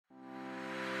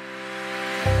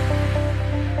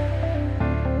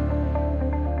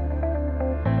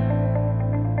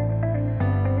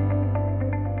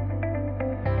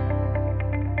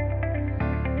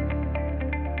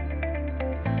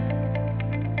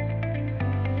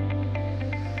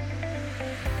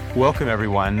Welcome,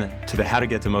 everyone, to the How to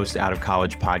Get the Most Out of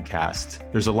College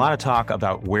podcast. There's a lot of talk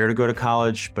about where to go to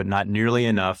college, but not nearly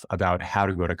enough about how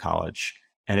to go to college.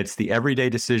 And it's the everyday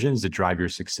decisions that drive your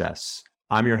success.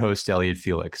 I'm your host, Elliot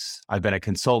Felix. I've been a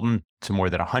consultant to more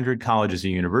than 100 colleges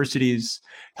and universities,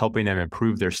 helping them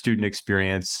improve their student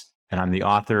experience. And I'm the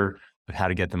author of How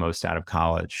to Get the Most Out of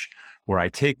College, where I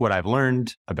take what I've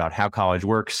learned about how college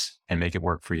works and make it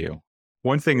work for you.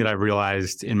 One thing that I've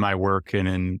realized in my work and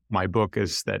in my book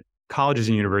is that colleges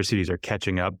and universities are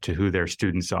catching up to who their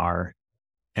students are.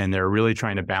 And they're really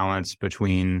trying to balance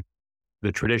between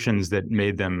the traditions that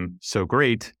made them so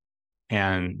great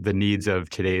and the needs of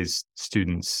today's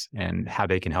students and how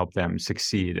they can help them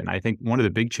succeed. And I think one of the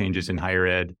big changes in higher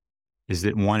ed is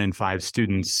that 1 in 5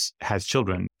 students has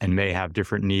children and may have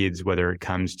different needs, whether it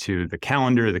comes to the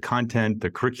calendar, the content, the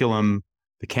curriculum,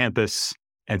 the campus.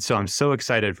 And so I'm so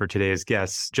excited for today's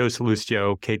guests, Joe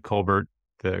Sallustio, Kate Colbert,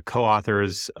 the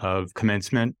co-authors of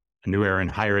Commencement, A New Era in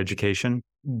Higher Education.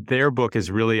 Their book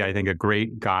is really, I think, a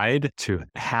great guide to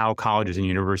how colleges and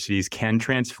universities can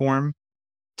transform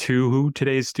to who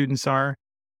today's students are.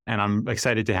 And I'm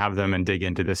excited to have them and dig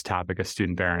into this topic of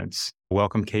student parents.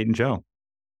 Welcome, Kate and Joe.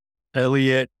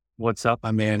 Elliot, what's up,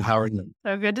 my man? How are you?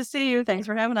 So good to see you. Thanks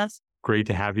for having us. Great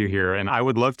to have you here. And I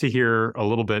would love to hear a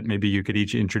little bit, maybe you could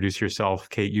each introduce yourself.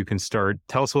 Kate, you can start.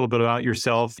 Tell us a little bit about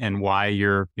yourself and why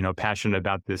you're, passionate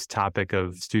about this topic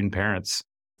of student parents.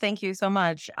 Thank you so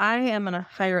much. I am a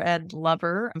higher ed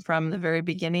lover from the very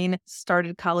beginning.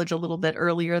 Started college a little bit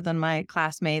earlier than my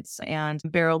classmates and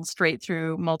barreled straight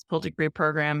through multiple degree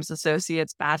programs,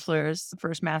 associates, bachelor's,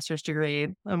 first master's degree,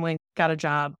 and we got a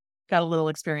job. Got a little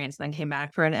experience, then came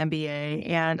back for an MBA.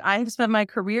 And I've spent my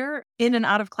career in and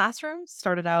out of classrooms,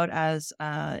 started out as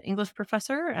an English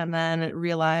professor, and then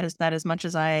realized that as much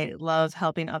as I love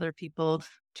helping other people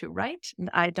to write,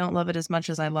 I don't love it as much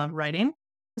as I love writing.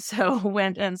 So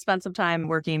went and spent some time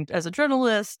working as a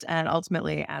journalist and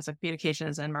ultimately as a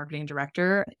communications and marketing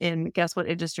director in, guess what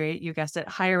industry? You guessed it,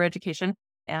 higher education,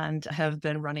 and have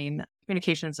been running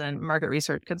communications and market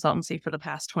research consultancy for the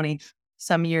past 20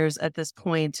 some years at this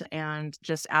point, and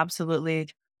just absolutely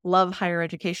love higher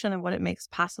education and what it makes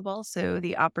possible. So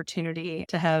the opportunity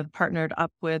to have partnered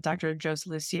up with Dr. Joe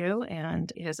Sallustio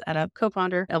and his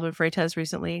co-founder, Elvin Freitas,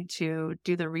 recently to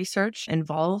do the research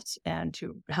involved and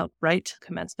to help write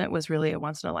Commencement was really a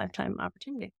once-in-a-lifetime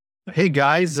opportunity. Hey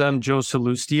guys, I'm Joe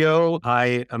Sallustio.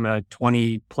 I am a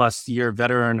 20 plus year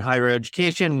veteran in higher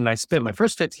education, and I spent my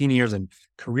first 15 years in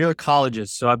career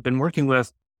colleges. So I've been working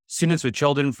with students with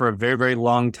children for a very, very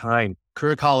long time.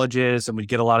 Career colleges, and we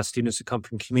get a lot of students who come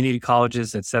from community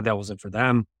colleges that said that wasn't for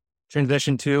them.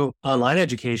 Transition to online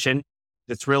education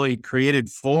that's really created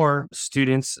for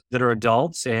students that are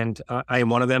adults. And I am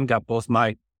one of them, got both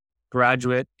my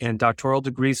graduate and doctoral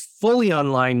degrees fully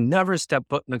online, never stepped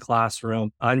foot in a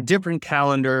classroom on different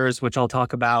calendars, which I'll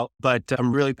talk about. But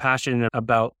I'm really passionate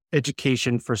about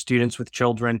education for students with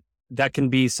children. That can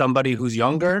be somebody who's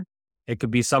younger. It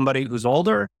could be somebody who's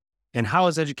older. And how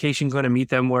is education going to meet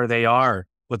them where they are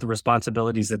with the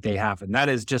responsibilities that they have? And that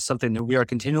is just something that we are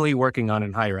continually working on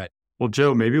in higher ed. Well,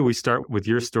 Joe, maybe we start with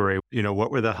your story.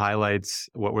 What were the highlights?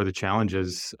 What were the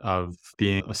challenges of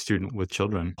being a student with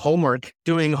children? Homework,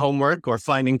 doing homework or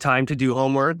finding time to do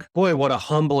homework. Boy, what a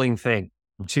humbling thing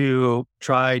to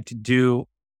try to do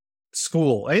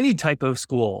school, any type of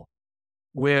school,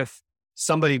 with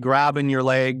somebody grabbing your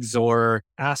legs or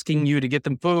asking you to get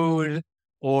them food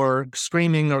or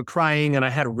screaming or crying. And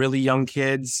I had really young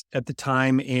kids at the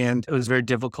time, and it was very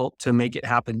difficult to make it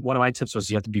happen. One of my tips was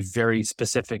you have to be very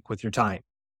specific with your time.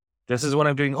 This is when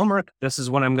I'm doing homework. This is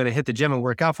when I'm going to hit the gym and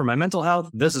work out for my mental health.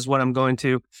 This is when I'm going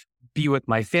to be with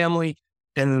my family.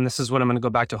 And then this is when I'm going to go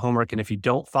back to homework. And if you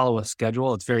don't follow a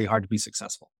schedule, it's very hard to be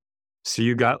successful. So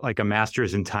you got like a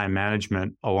master's in time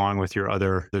management along with your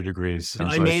other degrees.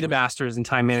 I made a master's in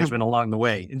time management along the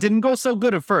way. It didn't go so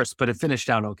good at first, but it finished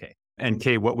out okay. And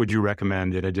Kate, what would you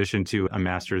recommend in addition to a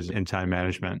master's in time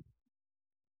management?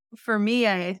 For me,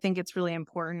 I think it's really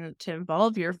important to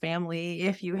involve your family.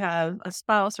 If you have a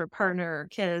spouse or partner or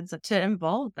kids, to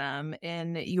involve them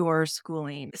in your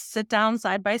schooling. Sit down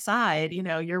side by side.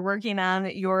 You're working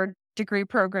on your degree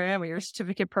program or your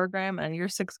certificate program, and your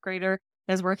sixth grader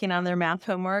is working on their math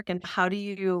homework. And how do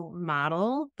you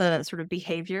model the sort of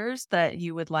behaviors that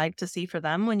you would like to see for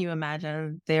them when you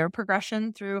imagine their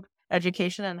progression through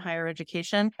education and higher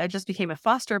education? I just became a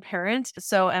foster parent.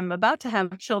 So I'm about to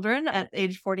have children at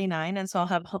age 49. And so I'll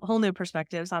have whole new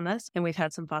perspectives on this. And we've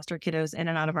had some foster kiddos in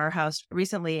and out of our house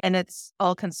recently, and it's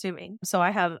all consuming. So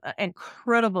I have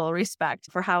incredible respect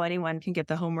for how anyone can get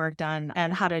the homework done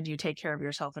and how did you take care of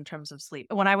yourself in terms of sleep.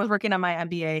 When I was working on my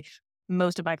MBA,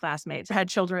 most of my classmates had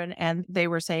children and they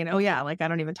were saying, oh yeah, like I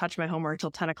don't even touch my homework till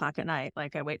 10 o'clock at night.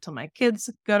 Like I wait till my kids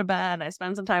go to bed, I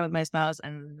spend some time with my spouse,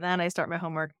 and then I start my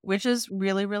homework, which is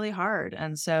really, really hard.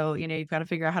 And so, you've got to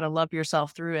figure out how to love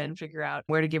yourself through it and figure out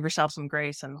where to give yourself some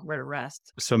grace and where to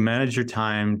rest. So manage your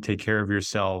time, take care of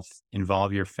yourself,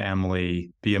 involve your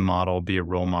family, be a model, be a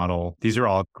role model. These are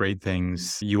all great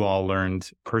things you all learned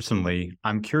personally.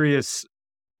 I'm curious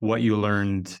what you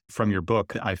learned from your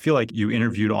book. I feel like you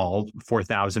interviewed all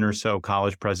 4,000 or so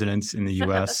college presidents in the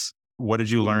US. What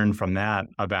did you learn from that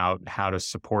about how to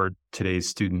support today's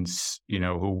students,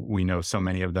 who we know so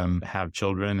many of them have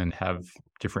children and have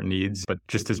different needs, but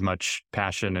just as much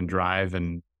passion and drive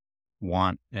and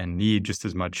want and need just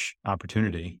as much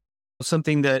opportunity?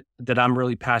 Something that I'm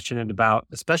really passionate about,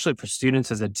 especially for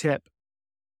students as a tip,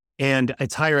 and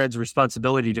it's higher ed's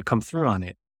responsibility to come through on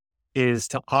it, is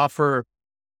to offer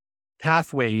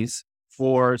pathways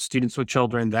for students with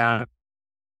children that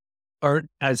aren't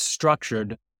as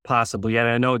structured possibly. And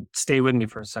I know, stay with me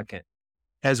for a second,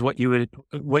 as what you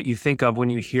think of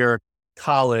when you hear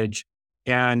college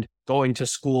and going to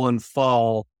school in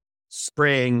fall,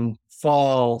 spring.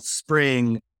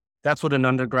 That's what an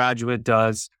undergraduate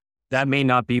does. That may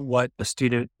not be what a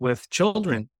student with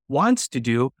children wants to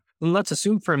do. And let's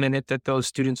assume for a minute that those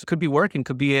students could be working,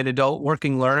 could be an adult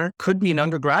working learner, could be an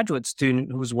undergraduate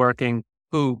student who's working,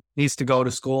 who needs to go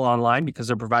to school online because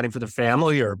they're providing for their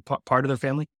family or part of their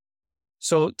family.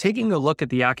 So taking a look at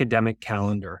the academic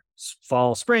calendar,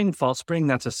 fall, spring,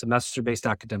 that's a semester-based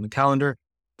academic calendar.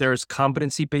 There's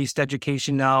competency-based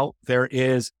education now. There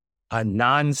is a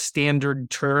non-standard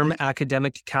term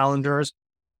academic calendars.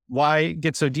 Why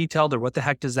get so detailed, or what the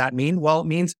heck does that mean? Well, it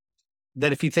means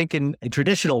that if you think in a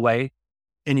traditional way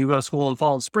and you go to school in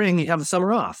fall and spring, you have the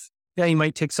summer off. Yeah, you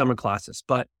might take summer classes,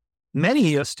 but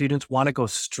many students want to go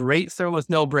straight through with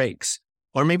no breaks.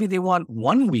 Or maybe they want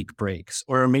 1 week breaks,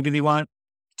 or maybe they want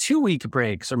 2 week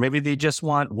breaks, or maybe they just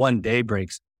want 1 day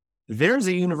breaks. There's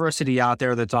a university out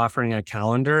there that's offering a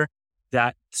calendar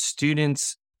that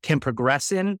students can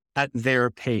progress in at their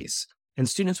pace. And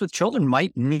students with children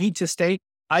might need to stay.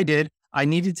 I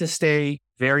needed to stay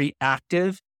very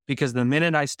active, because the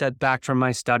minute I stepped back from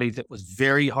my studies, it was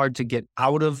very hard to get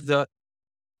out of the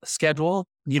schedule.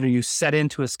 You set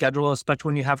into a schedule, especially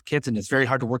when you have kids, and it's very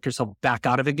hard to work yourself back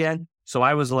out of it again. So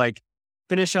I was like,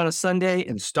 finish on a Sunday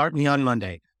and start me on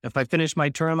Monday. If I finish my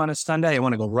term on a Sunday, I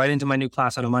want to go right into my new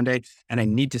class on a Monday, and I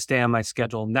need to stay on my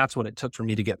schedule. And that's what it took for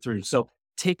me to get through. So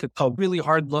take a really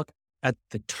hard look at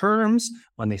the terms,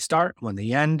 when they start, when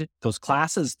they end, those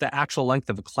classes. The actual length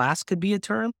of a class could be a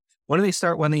term. When do they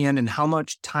start, when they end, and how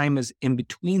much time is in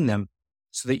between them,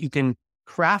 so that you can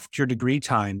craft your degree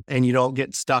time and you don't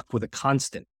get stuck with a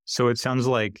constant. So it sounds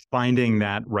like finding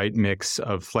that right mix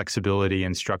of flexibility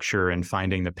and structure, and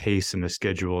finding the pace and the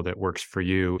schedule that works for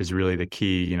you is really the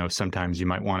key. Sometimes you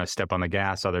might want to step on the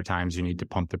gas. Other times you need to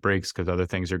pump the brakes because other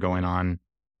things are going on.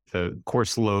 The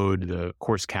course load, the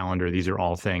course calendar, these are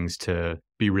all things to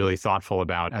be really thoughtful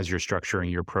about as you're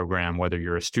structuring your program, whether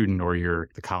you're a student or you're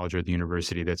the college or the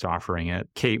university that's offering it.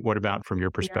 Kate, what about from your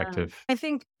perspective? Yeah. I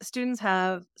think students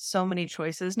have so many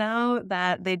choices now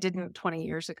that they didn't 20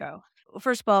 years ago.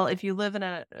 First of all, if you live in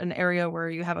an area where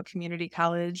you have a community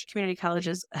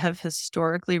colleges have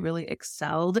historically really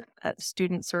excelled at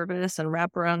student service and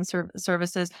wraparound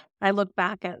services. I look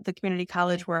back at the community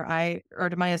college where I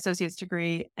earned my associate's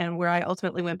degree and where I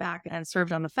ultimately went back and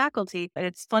served on the faculty.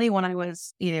 It's funny, when I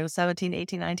was, 17,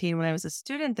 18, 19, when I was a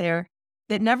student there,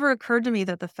 it never occurred to me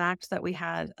that the fact that we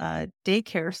had a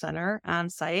daycare center on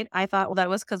site, I thought, well, that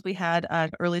was because we had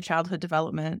an early childhood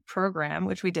development program,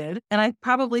 which we did. And I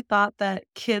probably thought that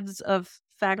kids of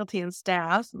faculty and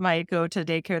staff might go to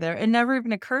daycare there. It never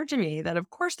even occurred to me that, of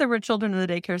course, there were children in the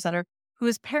daycare center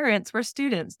whose parents were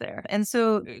students there. And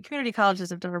so community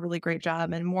colleges have done a really great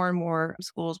job, and more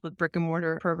schools with brick and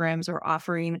mortar programs are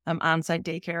offering on-site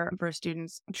daycare for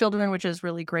students, children, which is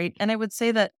really great. And I would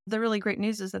say that the really great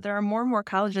news is that there are more and more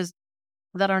colleges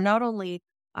that are not only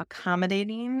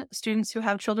accommodating students who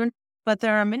have children, but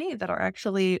there are many that are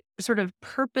actually sort of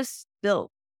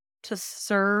purpose-built to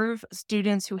serve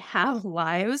students who have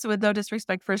lives, with no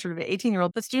disrespect for sort of an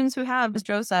 18-year-old, but students who have, as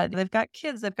Joe said, they've got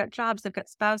kids, they've got jobs, they've got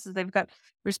spouses, they've got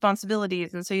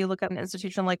responsibilities. And so you look at an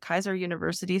institution like Kaiser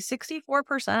University,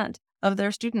 64% of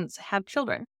their students have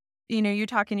children. You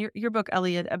talk in your book,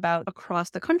 Elliot, about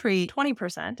across the country,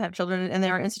 20% have children. And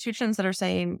there are institutions that are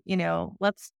saying,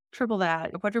 let's triple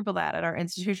that, quadruple that at our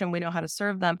institution. We know how to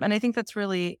serve them. And I think that's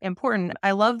really important.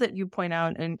 I love that you point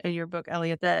out in your book,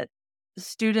 Elliot, that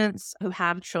students who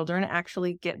have children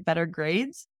actually get better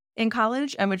grades in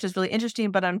college, and which is really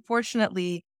interesting. But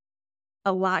unfortunately,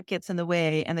 a lot gets in the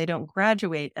way and they don't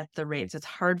graduate at the rates, it's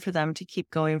hard for them to keep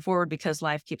going forward because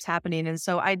life keeps happening. And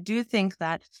so I do think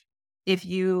that if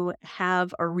you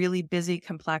have a really busy,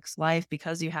 complex life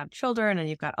because you have children and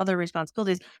you've got other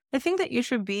responsibilities, I think that you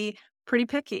should be pretty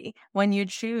picky when you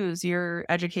choose your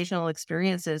educational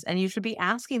experiences. And you should be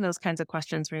asking those kinds of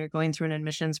questions when you're going through an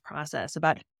admissions process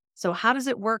about, so how does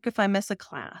it work if I miss a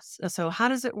class? So how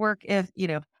does it work if,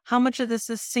 how much of this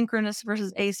is synchronous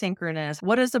versus asynchronous?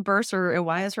 What is a bursar and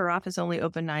why is her office only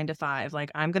open 9 to 5?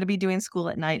 Like, I'm going to be doing school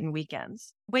at night and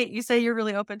weekends. Wait, you say you're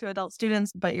really open to adult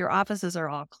students, but your offices are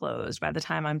all closed by the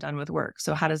time I'm done with work.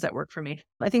 So how does that work for me?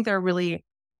 I think there are really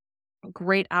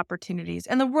great opportunities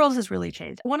and the world has really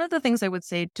changed. One of the things I would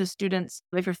say to students,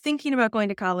 if you're thinking about going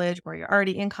to college or you're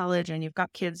already in college and you've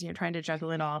got kids and you're trying to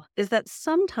juggle it all, is that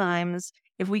sometimes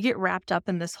if we get wrapped up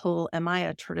in this whole, am I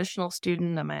a traditional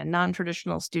student? Am I a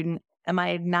non-traditional student? Am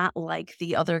I not like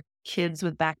the other kids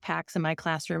with backpacks in my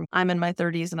classroom? I'm in my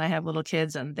 30s and I have little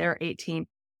kids and they're 18.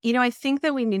 I think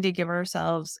that we need to give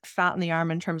ourselves a shot in the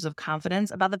arm in terms of confidence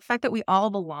about the fact that we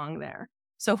all belong there.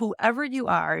 So whoever you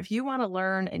are, if you want to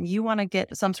learn and you want to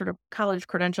get some sort of college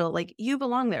credential, like you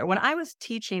belong there. When I was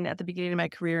teaching at the beginning of my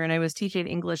career and I was teaching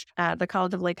English at the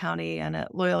College of Lake County and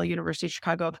at Loyola University of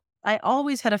Chicago, I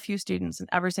always had a few students in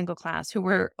every single class who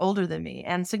were older than me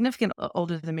and significantly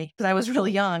older than me because I was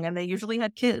really young and they usually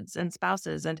had kids and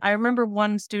spouses. And I remember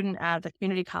one student at the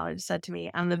community college said to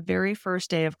me on the very first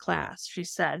day of class, she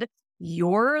said,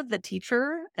 "You're the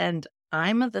teacher and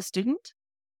I'm the student."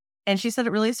 And she said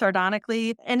it really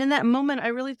sardonically. And in that moment, I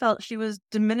really felt she was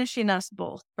diminishing us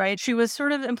both, right? She was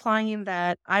sort of implying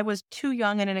that I was too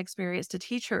young and inexperienced to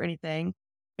teach her anything.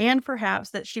 And perhaps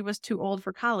that she was too old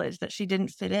for college, that she didn't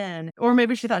fit in. Or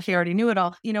maybe she thought she already knew it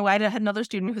all. I had another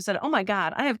student who said, "Oh my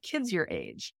God, I have kids your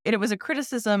age." And it was a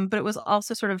criticism, but it was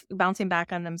also sort of bouncing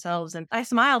back on themselves. And I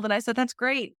smiled and I said, "That's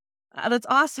great. That's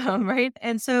awesome." Right.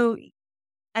 And so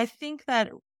I think that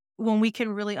when we can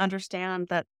really understand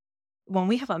that when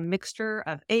we have a mixture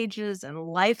of ages and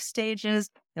life stages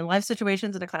and life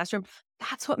situations in a classroom,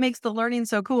 that's what makes the learning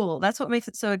so cool. That's what makes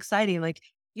it so exciting. Like,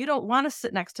 you don't want to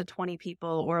sit next to 20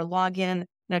 people or log in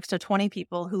next to 20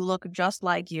 people who look just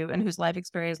like you and whose life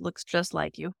experience looks just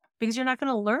like you, because you're not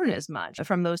going to learn as much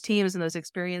from those teams and those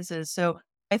experiences. So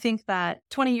I think that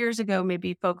 20 years ago,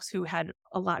 maybe folks who had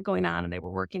a lot going on and they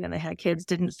were working and they had kids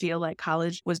didn't feel like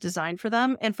college was designed for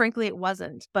them. And frankly, it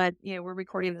wasn't. But, we're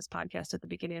recording this podcast at the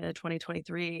beginning of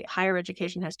 2023. Higher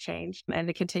education has changed and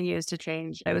it continues to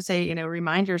change. I would say,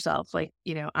 remind yourself, like,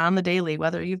 on the daily,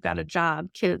 whether you've got a job,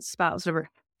 kids, spouse, whatever,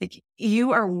 like,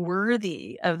 you are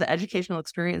worthy of the educational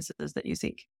experiences that you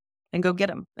seek, and go get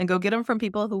them from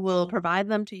people who will provide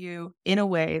them to you in a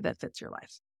way that fits your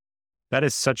life. That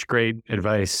is such great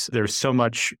advice. There's so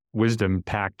much wisdom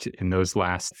packed in those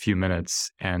last few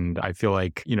minutes. And I feel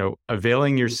like,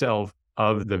 availing yourself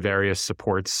of the various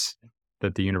supports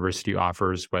that the university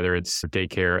offers, whether it's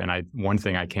daycare. And one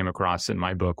thing I came across in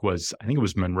my book was, I think it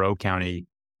was Monroe County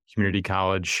Community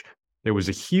College. There was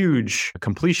a huge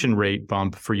completion rate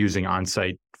bump for using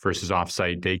on-site versus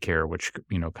off-site daycare, which,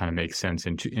 kind of makes sense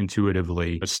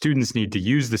intuitively. But students need to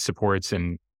use the supports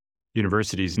and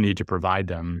universities need to provide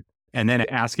them. And then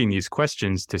asking these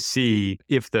questions to see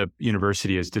if the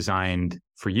university is designed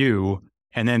for you,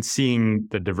 and then seeing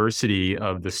the diversity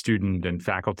of the student and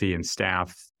faculty and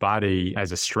staff body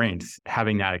as a strength,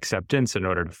 having that acceptance in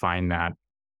order to find that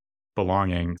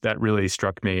belonging. That really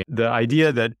struck me. The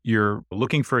idea that you're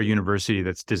looking for a university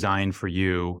that's designed for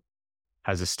you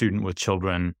as a student with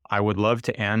children, I would love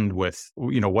to end with,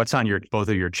 what's on both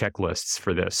of your checklists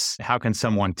for this? How can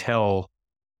someone tell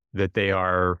that they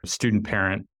are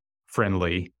student-parent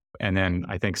friendly? And then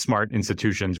I think smart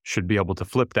institutions should be able to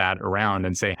flip that around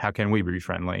and say, how can we be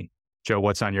friendly? Joe,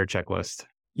 what's on your checklist?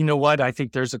 You know what? I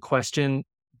think there's a question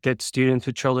that students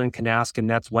with children can ask, and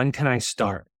that's, when can I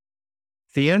start?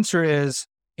 The answer is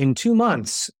in 2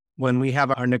 months when we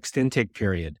have our next intake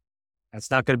period.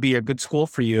 That's not going to be a good school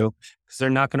for you because they're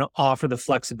not going to offer the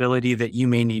flexibility that you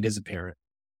may need as a parent.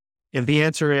 If the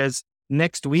answer is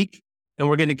next week, and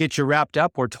we're going to get you wrapped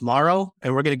up, or tomorrow,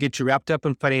 and we're going to get you wrapped up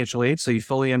in financial aid so you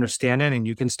fully understand it and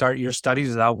you can start your studies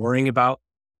without worrying about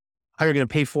how you're going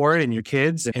to pay for it and your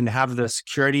kids, and have the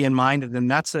security in mind. And then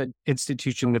that's an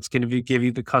institution that's going to give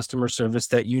you the customer service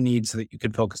that you need so that you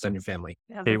can focus on your family.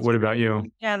 Yeah, Hey, what about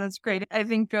you? Yeah, that's great. I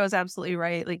think Joe's absolutely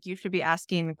right. Like, you should be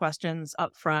asking questions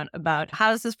up front about,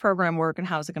 how does this program work and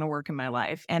how is it going to work in my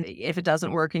life? And if it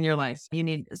doesn't work in your life, you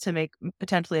need to make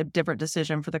potentially a different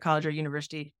decision for the college or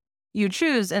university you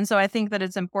choose. And so I think that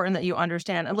it's important that you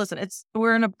understand, and listen,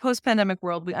 we're in a post-pandemic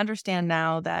world. We understand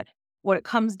now that what it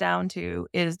comes down to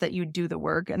is that you do the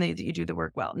work and that you do the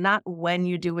work well, not when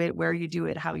you do it, where you do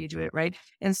it, how you do it, right?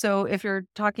 And so if you're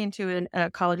talking to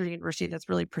a college or university that's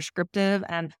really prescriptive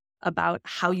and about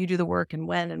how you do the work and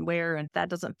when and where, and that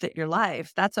doesn't fit your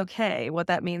life, that's okay. What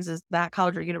that means is that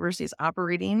college or university is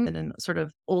operating in a sort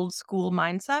of old school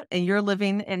mindset, and you're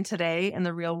living in today in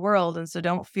the real world. And so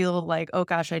don't feel like, oh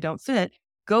gosh, I don't fit.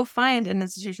 Go find an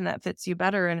institution that fits you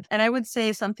better. And I would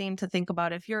say something to think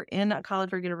about if you're in a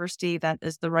college or university that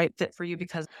is the right fit for you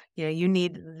because you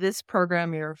need this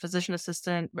program, your physician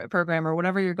assistant program or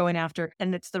whatever you're going after,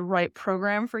 and it's the right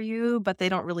program for you, but they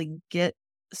don't really get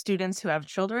students who have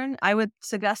children. I would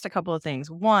suggest a couple of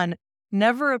things. One,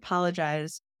 never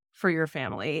apologize for your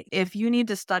family. If you need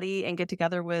to study and get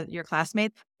together with your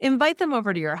classmates, invite them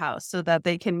over to your house so that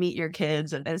they can meet your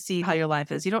kids and see how your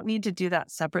life is. You don't need to do that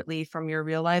separately from your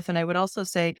real life. And I would also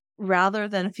say, rather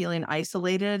than feeling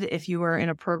isolated, if you are in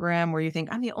a program where you think,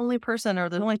 I'm the only person or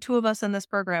there's only two of us in this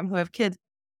program who have kids,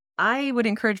 I would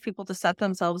encourage people to set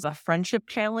themselves a friendship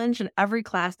challenge in every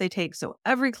class they take. So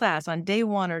every class on day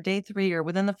 1 or day 3 or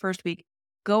within the first week,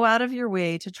 go out of your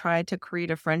way to try to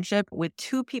create a friendship with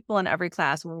 2 people in every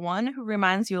class. One who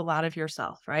reminds you a lot of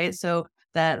yourself, right? So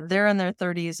that they're in their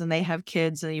 30s and they have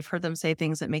kids and you've heard them say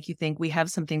things that make you think we have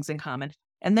some things in common.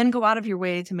 And then go out of your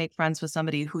way to make friends with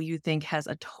somebody who you think has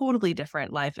a totally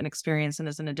different life and experience and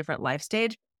is in a different life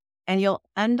stage. And you'll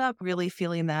end up really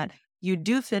feeling that you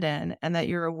do fit in and that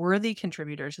you're a worthy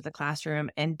contributor to the classroom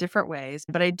in different ways.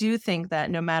 But I do think that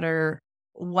no matter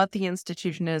what the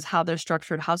institution is, how they're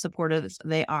structured, how supportive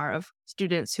they are of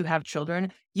students who have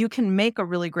children, you can make a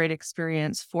really great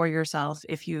experience for yourself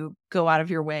if you go out of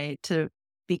your way to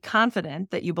be confident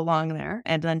that you belong there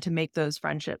and then to make those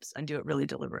friendships and do it really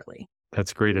deliberately.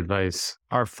 That's great advice.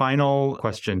 Our final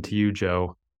question to you,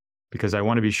 Joe, because I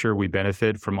want to be sure we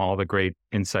benefit from all the great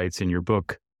insights in your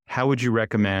book. How would you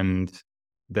recommend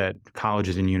that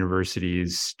colleges and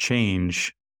universities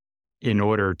change in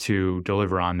order to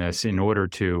deliver on this,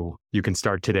 you can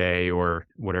start today or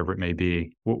whatever it may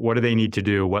be? What do they need to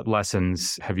do? What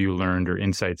lessons have you learned or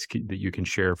insights that you can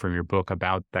share from your book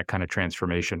about that kind of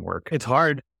transformation work? It's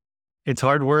hard. It's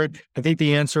hard work. I think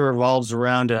the answer revolves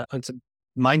around it's a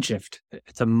mind shift.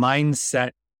 It's a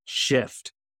mindset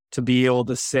shift to be able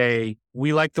to say,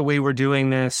 we like the way we're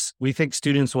doing this. We think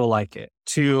students will like it.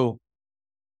 To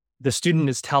the student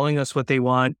is telling us what they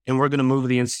want, and we're going to move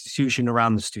the institution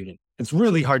around the student. It's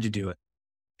really hard to do it.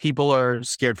 People are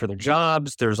scared for their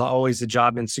jobs. There's always a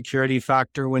job insecurity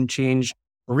factor when change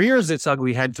rears its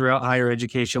ugly head throughout higher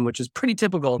education, which is pretty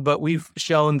typical. But we've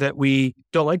shown that we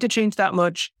don't like to change that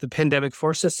much. The pandemic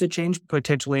forced us to change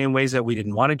potentially in ways that we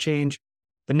didn't want to change.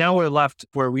 But now we're left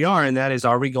where we are, and that is,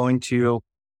 are we going to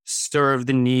serve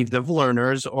the needs of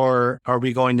learners, or are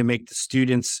we going to make the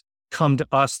students come to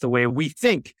us the way we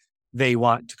think they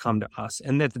want to come to us?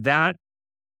 And that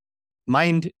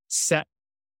mindset,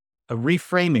 a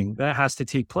reframing that has to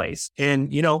take place.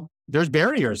 And, there's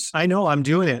barriers. I know I'm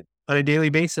doing it on a daily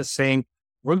basis, saying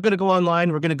we're going to go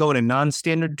online. We're going to go in a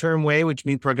non-standard term way, which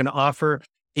means we're going to offer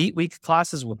 8-week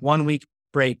classes with 1-week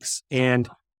breaks. And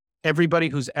everybody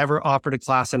who's ever offered a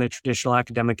class on a traditional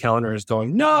academic calendar is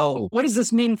going, no, what does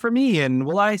this mean for me? And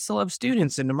will I still have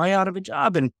students? And am I out of a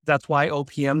job? And that's why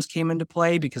OPMs came into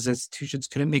play, because institutions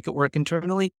couldn't make it work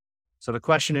internally. So the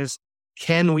question is,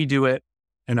 can we do it?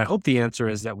 And I hope the answer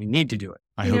is that we need to do it.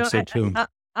 I hope so too.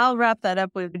 I'll wrap that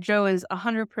up with Joe is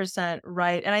 100%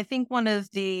 right. And I think one of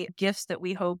the gifts that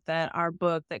we hope that our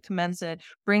book, that Commencement,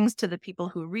 brings to the people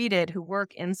who read it, who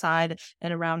work inside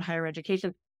and around higher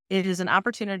education, it is an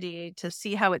opportunity to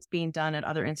see how it's being done at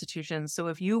other institutions. So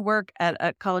if you work at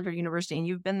a college or university and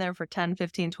you've been there for 10,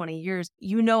 15, 20 years,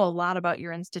 you know a lot about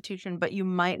your institution, but you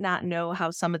might not know how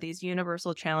some of these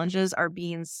universal challenges are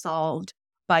being solved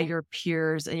by your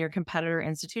peers and your competitor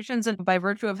institutions. And by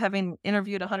virtue of having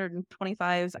interviewed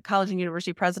 125 college and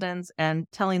university presidents and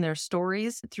telling their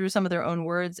stories through some of their own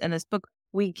words in this book,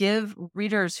 we give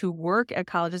readers who work at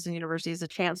colleges and universities a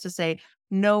chance to say,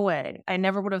 no way, I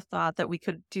never would have thought that we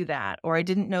could do that. Or I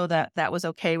didn't know that that was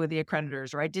okay with the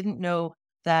accreditors, or I didn't know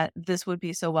that this would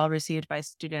be so well received by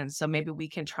students. So maybe we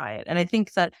can try it. And I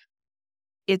think that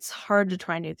it's hard to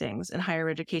try new things in higher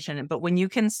education. But when you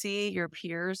can see your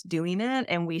peers doing it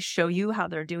and we show you how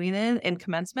they're doing it in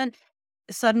Commencement,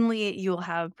 suddenly you'll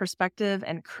have perspective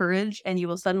and courage, and you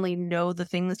will suddenly know the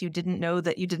things you didn't know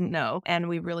that you didn't know. And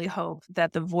we really hope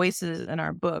that the voices in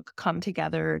our book come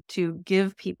together to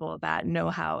give people that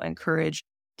know-how and courage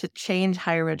to change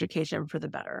higher education for the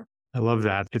better. I love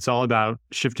that. It's all about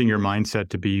shifting your mindset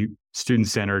to be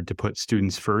student-centered, to put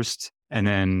students first, And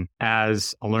then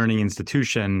as a learning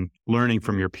institution, learning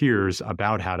from your peers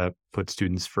about how to put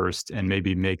students first and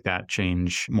maybe make that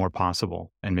change more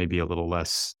possible and maybe a little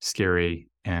less scary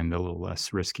and a little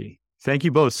less risky. Thank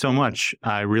you both so much.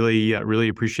 I really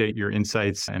appreciate your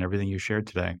insights and everything you shared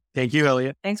today. Thank you,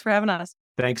 Elliot. Thanks for having us.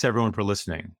 Thanks everyone for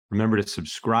listening. Remember to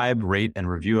subscribe, rate, and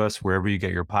review us wherever you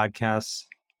get your podcasts,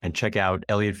 and check out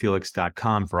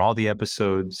elliottfelix.com for all the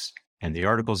episodes and the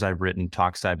articles I've written,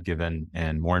 talks I've given,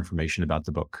 and more information about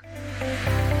the book.